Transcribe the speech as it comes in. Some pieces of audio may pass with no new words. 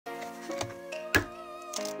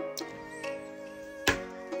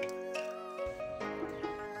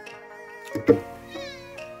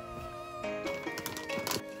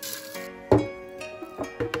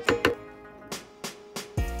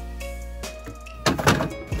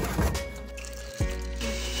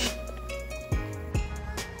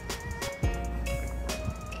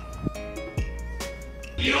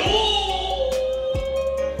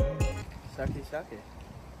Sucky.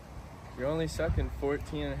 You're only sucking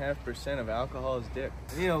 14.5% of alcohol's dick.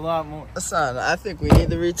 You need a lot more. Son, I think we need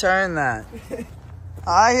to return that.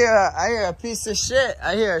 I hear a piece of shit.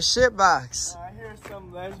 I hear a shit box. I hear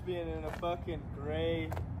some lesbian in a fucking gray,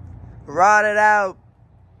 rotted out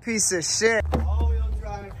piece of shit. all-wheel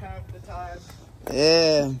drive half the time.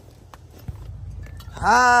 Yeah.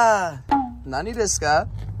 Ah, nani desu ka?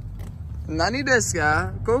 Nani desu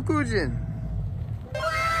ka? Gokujin.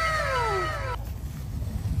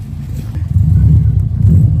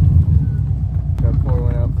 Got pour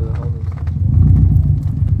one out for the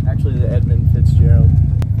homies. Actually, the Edmund Fitzgerald.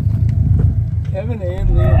 Kevin and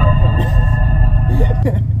Liam are coming.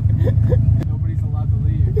 Nobody's allowed to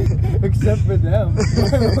leave. Except for them.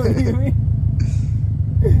 What do you mean?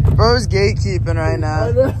 Bro's gatekeeping right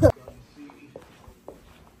now.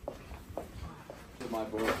 My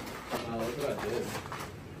boy. Look what I did.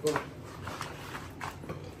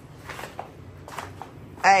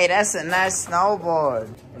 Hey, that's a nice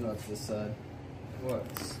snowboard. Oh no, it's this side. What?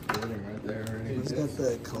 It's splitting right there already. He's got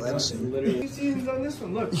the collection. Literally. 2 seasons on this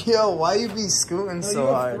one, look. Yo, why you be scooting so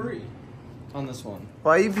you hard? have 3 on this one.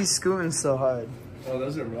 Why you be scooting so hard? Oh,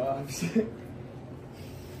 those are rocks.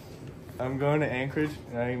 I'm going to Anchorage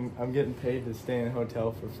and I'm getting paid to stay in a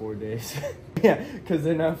hotel for 4 days. Yeah, because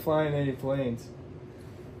they're not flying any planes.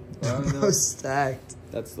 Well, stacked.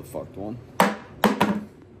 That's the fucked one. Can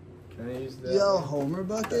I use that? Yo, Homer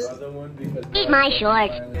bucket? The other one because Eat my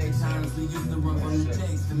shorts.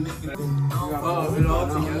 Oh, it all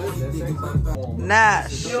together?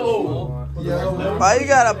 Nash. Yo! Why you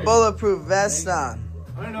got a bulletproof vest on?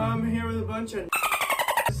 I don't know, I'm here with a bunch of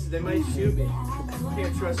they might shoot me.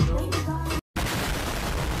 Can't trust no one.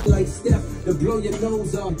 Like Steph, to blow your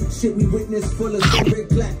nose off. Shit we witnessed full of Rick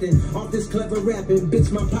Clapton. Off this clever rapping,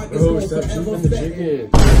 bitch, my pockets going forever fat.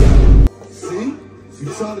 See?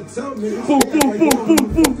 You trying to tell me?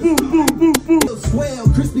 Swell,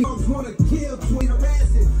 crispy dogs wanna kill, twin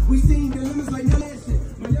harassing. We seen the limits like no shit.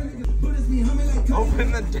 My young niggas bullets be humming like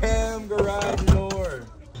Open the damn garage door.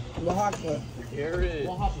 We'll hop it. Garrett.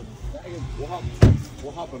 We'll hop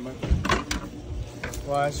him, man.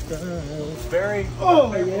 Wash It's very.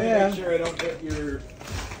 Oh, yeah. Make sure I don't get your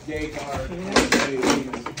gay card.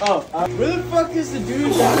 Oh, Where the fuck is the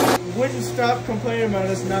dude that wouldn't stop complaining about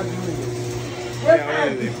us not doing this?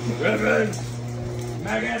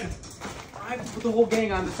 Megan! I put the whole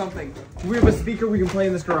gang onto something. We have a speaker we can play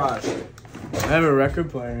in this garage. I have a record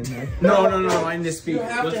player in there. No, I need to speak. You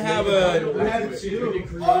have to have a.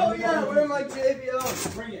 Oh yeah, where are my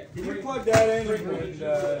JBLs? Bring it. Can you plug that in?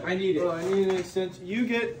 I need it. Oh, I need an extension. You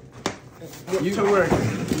get to work.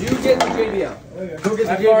 You get the JBL. Okay. Go get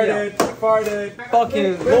the I JBL. farted.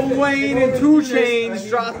 Fucking Lil Wayne and 2 Chainz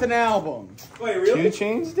dropped an album. Wait, really? 2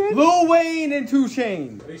 Chainz did? Lil Wayne and 2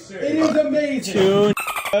 Chainz. It is amazing. 2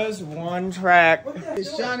 does 1 track.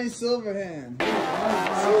 it's Johnny Silverhand.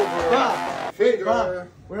 Bob,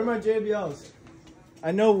 where are my JBLs?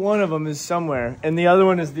 I know one of them is somewhere, and the other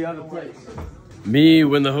one is the other place. Me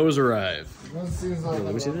when the hoes arrive. Let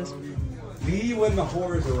me see this. Me when the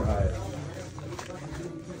whores arrive.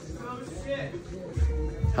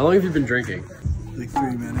 How long have you been drinking? Like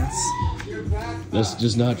 3 minutes. That's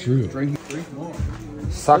just not true. Drink more.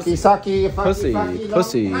 Sucky. Pussy.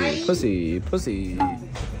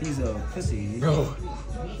 He's a pussy. Bro.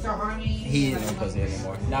 He isn't a pussy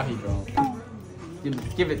anymore. Now he's drunk.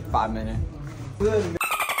 Give it 5 minutes. Yo,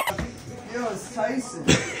 it's Tyson.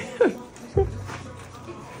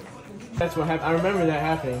 That's what happened. I remember that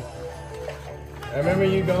happening. I remember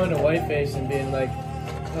you going to Whiteface and being like,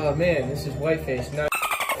 oh man, this is Whiteface, not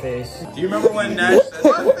face. Do you remember when Nash said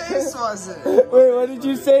What face was it? Wait, what did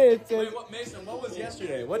you say? It said, Mason, what was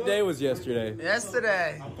yesterday? What day was yesterday?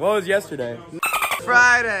 Yesterday. What was yesterday?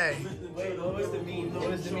 Friday. wait, what was the meme?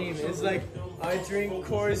 It's like, I drink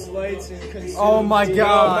Coors Lights and consume. Oh my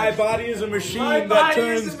god. My body is a machine that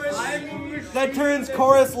turns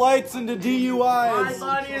chorus lights into DUIs. My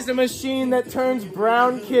body is a machine that turns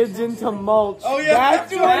brown kids into mulch. Oh yeah,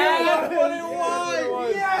 That's what it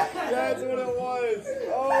was. Yeah. That's what it was.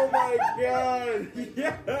 Oh my god.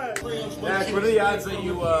 Yeah. Nash, what are the odds that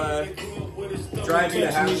you drive you to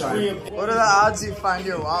halftime. What are the odds you find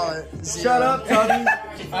your wallet? Zero. Shut up, Tubby.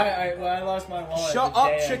 I lost my wallet. Shut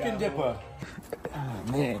up, chicken dipper.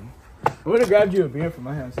 Oh, man. I would have grabbed you a beer from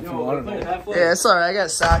my house if you wanted one. Yeah, it's alright. I got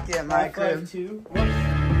sake at my crib. Where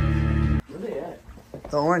they at?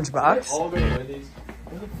 The orange box. All go to Wendy's.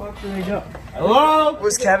 Where the fuck did they go? Hello?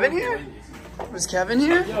 Was Kevin here? Was Kevin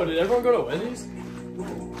here? Yo, did everyone go to Wendy's?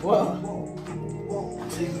 What?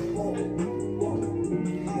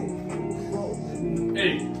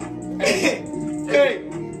 Hey. Hey!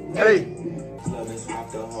 Hey.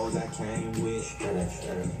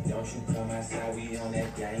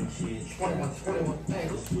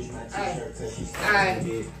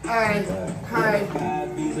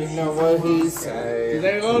 You know what he say? Did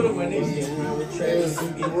they go to Wendy's? Is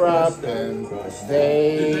rapping.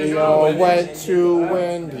 They all went to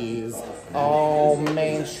Wendy's. All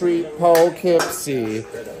Main Street, Poughkeepsie.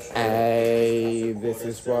 Ay, this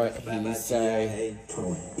is what he say.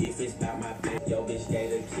 Put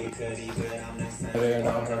it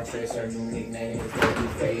on her face, her new nickname is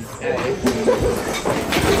Babyface.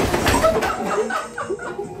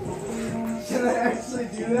 Can I actually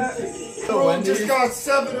do that? Bro, just got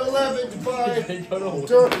 7-Eleven by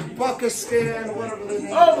Dirk Buckistan, whatever the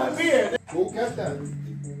name. Oh, my beer! Go get that.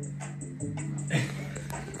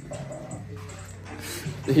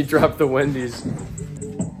 He dropped the Wendy's.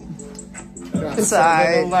 It's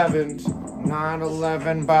alright.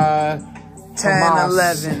 9/11 by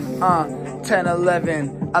 10-11,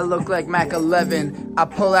 10-11. I look like Mac 11. I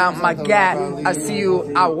pull out my gat. I see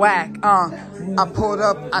you, I whack. I pulled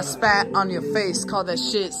up, I spat on your face. Call that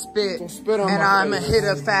shit spit. And I'ma hit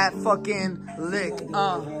a fat fucking lick.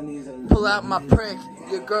 Pull out my prick.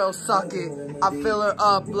 Your girl suck it. I fill her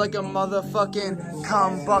up like a motherfucking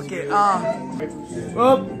cum bucket.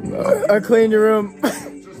 Well, I cleaned your room.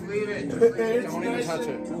 Just leave it. Don't even touch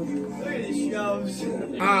it. Look at these shelves. A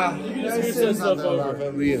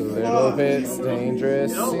little bit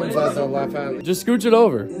dangerous. Seems like the left hand. Just scooch it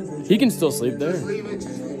over. He can still sleep there. I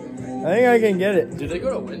think I can get it. Did they go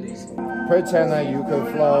to Wendy's? Pretend that you could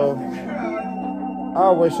flow. I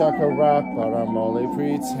wish I could rap, but I'm only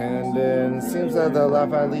pretending. Seems like the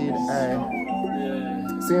left I lead, ay.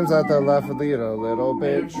 Seems like the left lead a little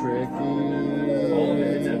bit tricky.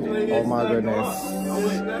 Oh my goodness.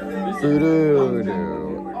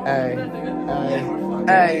 Doo-doo-doo. Ay, ay.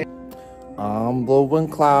 Hey. I'm blowing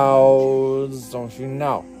clouds, don't you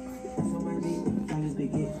know?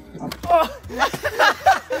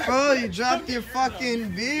 Bro, you dropped your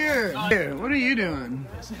fucking beer. Here, what are you doing?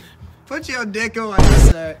 Put your dick away,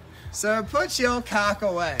 sir. Sir, put your cock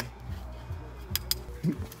away.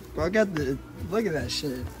 Bro, look at that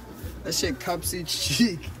shit. That shit cups each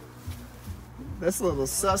cheek. That's a little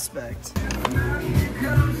suspect.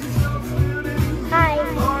 Hi.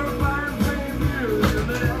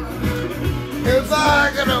 If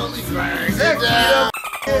I could only bang it down.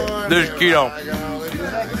 This is keto.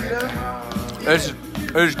 This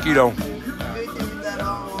is keto.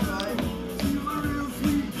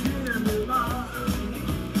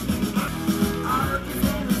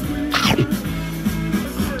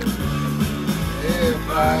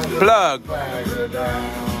 Plug.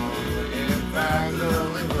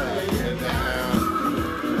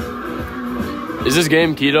 Is this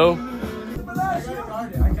game keto?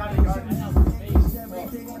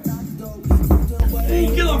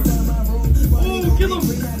 Kill him! Oh, kill him!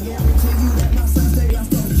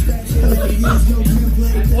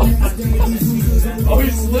 Oh,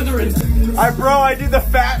 he's slithering. I did the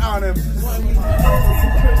fat on him.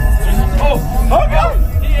 Oh, okay.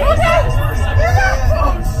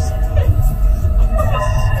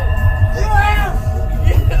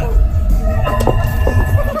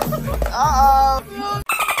 Uh-oh.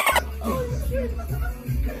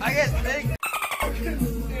 I get big.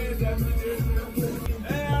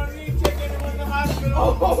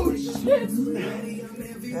 Oh, shit!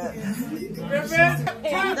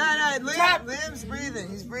 No, Liam's breathing.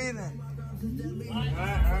 He's breathing.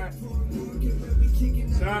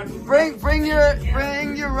 Bring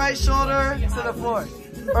your right shoulder to the floor.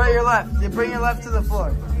 Or your left. You bring your left to the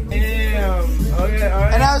floor. Damn. Okay,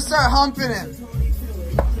 alright. And I'll start humping him.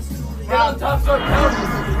 Rob,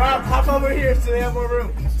 pop over here so they have more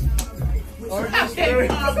room. Or just okay.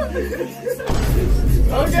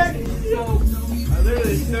 I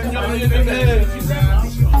literally stuck on his head.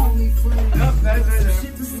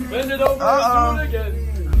 Bend it over and do it again.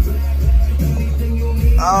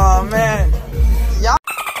 Oh man. Y'all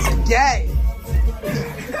are gay.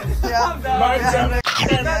 Yeah.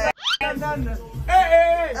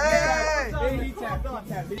 Hey! Hey!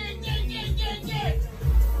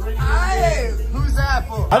 Hey, who's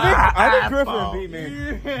Apple? I think Griffin beat me.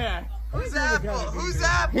 Yeah. Who's Apple? Who's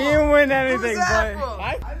Apple? He didn't win anything, Who's but Apple?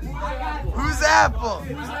 Who's Apple?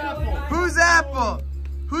 Who's Apple?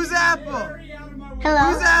 Who's Apple? Hello.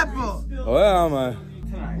 Who's Apple? Where am I?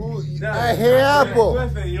 I hear Apple.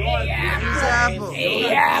 Who's Apple?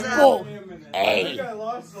 Hey, Apple. Hey.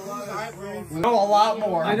 know a lot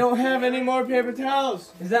more. I don't have any more paper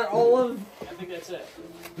towels. Is that all of? I think that's it.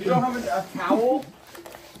 You don't have a towel?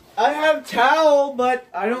 I have towel, but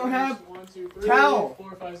I don't have 1, 2, 3, towel.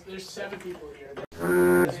 4, 5. There's 7 people here.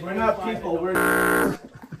 We're not people. We're.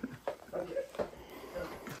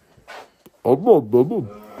 Oh, Oh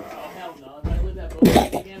hell no! If I live that boat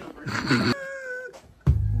again, I'm breaking.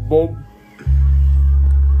 Bob.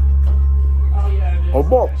 Oh yeah, it is.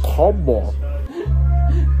 About combo.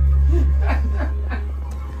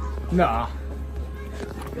 Nah.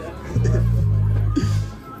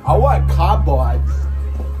 I want cardboard.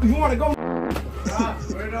 You want to go?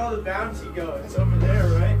 Where'd all the bounty go? It's over there,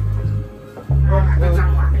 right? Oh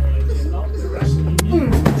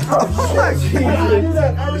my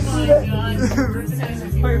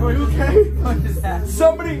Wait, are you okay? What is that?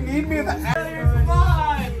 Somebody need me in the alley. Come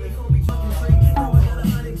on!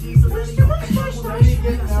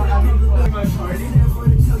 My party?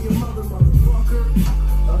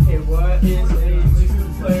 Okay, what is a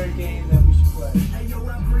multiplayer game that we should play?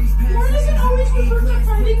 Why does it always refer to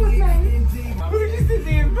fighting with men? Who just did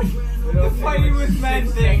the fighting with men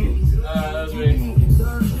thing? That was me.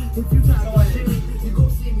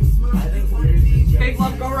 Big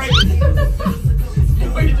love, go right.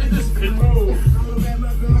 Wait, you did this big move.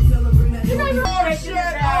 Oh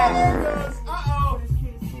shit! Uh-oh.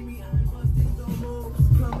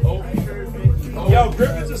 Yo,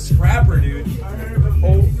 Griffin's a scrapper, dude.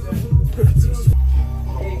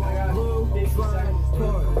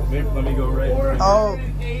 Maybe let me go right. Oh,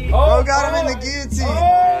 bro got him in the guillotine.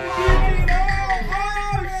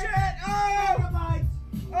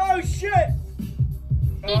 Oh shit!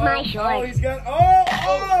 Eat my shorts. Oh, he's got.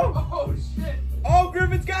 Oh shit! Oh,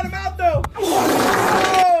 Griffin's got him out though.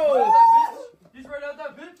 Oh! He's right out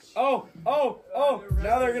that bitch. Oh!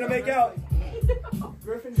 Now they're gonna make out.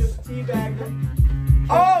 Griffin just teabagged him.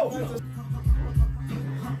 Oh!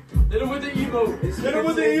 Hit him with the Evo. Hit him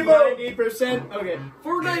with the Evo. 90%. Okay.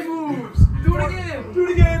 Fortnite moves. Do it again. Do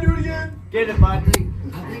it again. Get it, bud.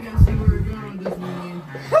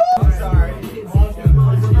 I'm sorry.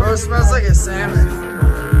 Bro, it smells like a salmon.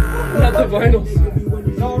 Not the vinyls.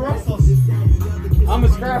 No Russells. I'm a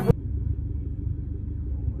scrapper.